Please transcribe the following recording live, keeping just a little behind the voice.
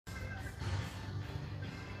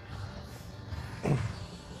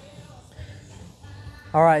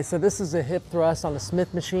All right, so this is a hip thrust on the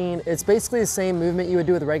Smith machine. It's basically the same movement you would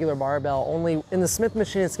do with a regular barbell, only in the Smith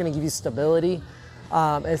machine, it's gonna give you stability.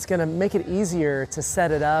 It's gonna make it easier to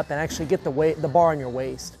set it up and actually get the bar on your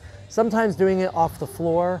waist. Sometimes doing it off the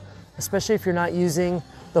floor, especially if you're not using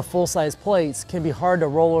the full-size plates, can be hard to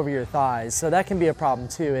roll over your thighs. So that can be a problem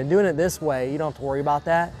too. And doing it this way, you don't have to worry about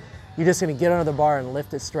that. You're just gonna get under the bar and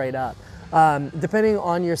lift it straight up. Depending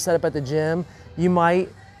on your setup at the gym, you might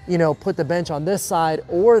put the bench on this side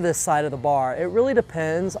or this side of the bar. It really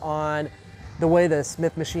depends on the way the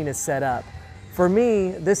Smith machine is set up. For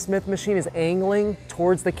me, this Smith machine is angling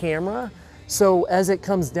towards the camera, so as it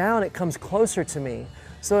comes down, it comes closer to me.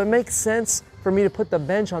 So it makes sense for me to put the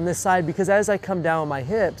bench on this side because as I come down my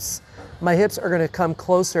hips are gonna come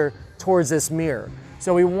closer towards this mirror.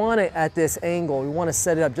 So we want it at this angle. We want to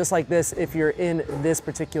set it up just like this if you're in this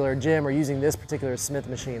particular gym or using this particular Smith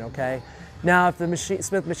machine, okay? Now, if the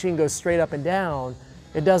Smith machine goes straight up and down,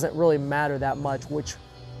 it doesn't really matter that much which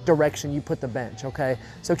direction you put the bench, okay?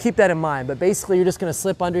 So keep that in mind, but basically you're just gonna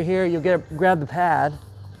slip under here, you'll grab the pad,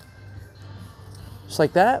 just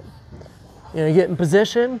like that. You get in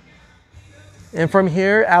position, and from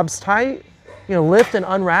here, abs tight, lift and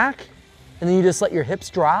unrack, and then you just let your hips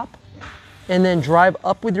drop, and then drive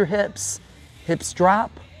up with your hips. Hips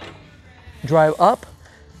drop, drive up.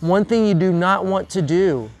 One thing you do not want to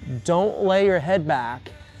do, don't lay your head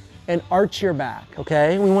back and arch your back,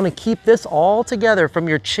 okay? We want to keep this all together from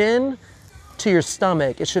your chin to your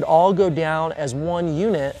stomach. It should all go down as one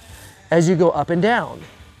unit as you go up and down.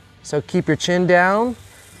 So keep your chin down,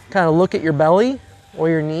 kind of look at your belly or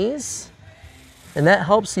your knees, and that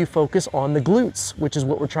helps you focus on the glutes, which is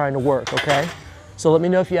what we're trying to work, okay? So let me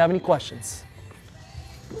know if you have any questions.